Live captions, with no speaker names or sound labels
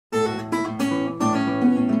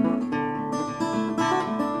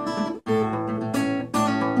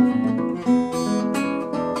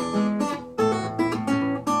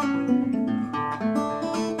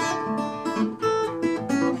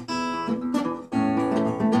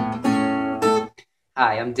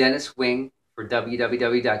Hi, I'm Dennis Winge for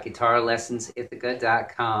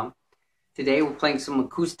www.guitarlessonsithaca.com. Today we're playing some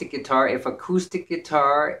acoustic guitar. If acoustic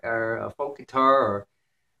guitar or a folk guitar or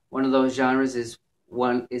one of those genres is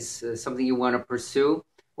something you want to pursue,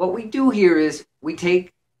 what we do here is we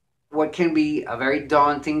take what can be a very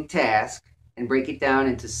daunting task and break it down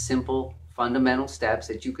into simple fundamental steps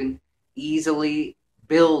that you can easily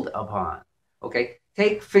build upon. Okay,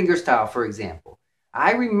 take fingerstyle for example.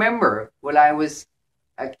 I remember when I was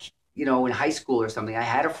in high school or something, I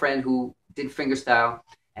had a friend who did fingerstyle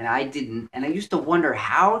and I didn't. And I used to wonder,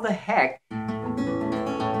 how the heck can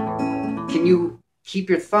you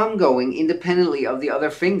keep your thumb going independently of the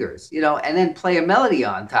other fingers, and then play a melody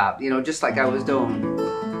on top, just like I was doing.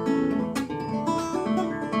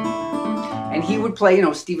 And he would play,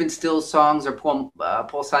 Stephen Stills songs or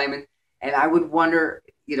Paul Simon. And I would wonder,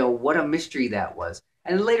 what a mystery that was.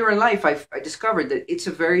 And later in life, I discovered that it's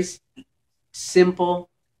a very simple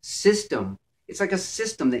system. It's like a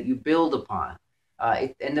system that you build upon,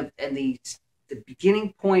 the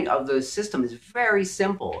beginning point of the system is very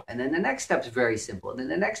simple, and then the next step is very simple, and then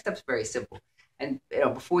the next step is very simple, and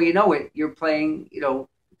before you know it, you're playing good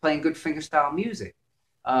fingerstyle music.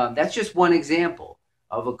 That's just one example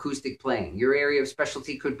of acoustic playing. Your area of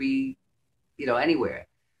specialty could be anywhere,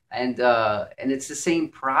 and it's the same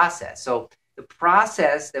process. So the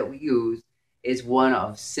process that we use is one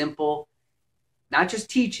of simple, not just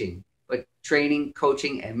teaching, but training,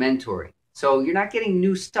 coaching, and mentoring. So you're not getting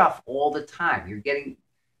new stuff all the time. You're taking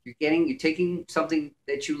something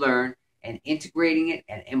that you learn and integrating it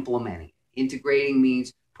and implementing it. Integrating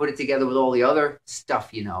means put it together with all the other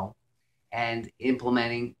stuff and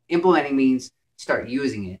implementing means start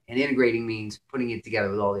using it, and integrating means putting it together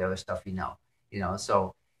with all the other stuff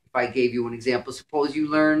So if I gave you an example, suppose you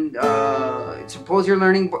learned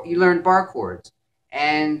you learned bar chords,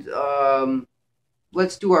 and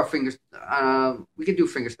let's do our fingers. We could do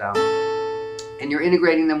fingerstyle, and you're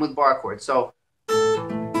integrating them with bar chords. So,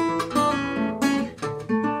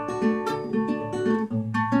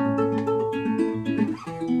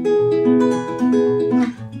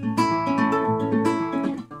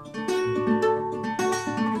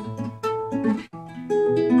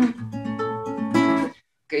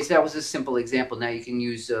 okay, so that was a simple example. Now you can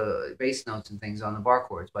use bass notes and things on the bar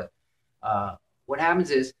chords, but what happens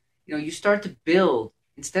is, you start to build,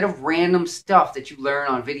 instead of random stuff that you learn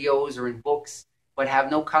on videos or in books, but have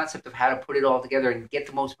no concept of how to put it all together and get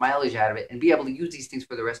the most mileage out of it and be able to use these things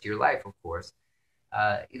for the rest of your life, of course.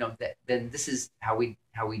 Then this is how we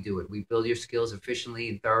do it. We build your skills efficiently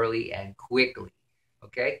and thoroughly and quickly.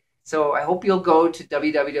 Okay? So I hope you'll go to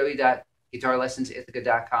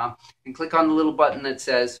www.guitarlessonsithaca.com and click on the little button that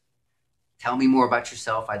says, tell me more about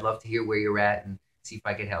yourself. I'd love to hear where you're at and see if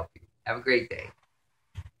I could help you. Have a great day.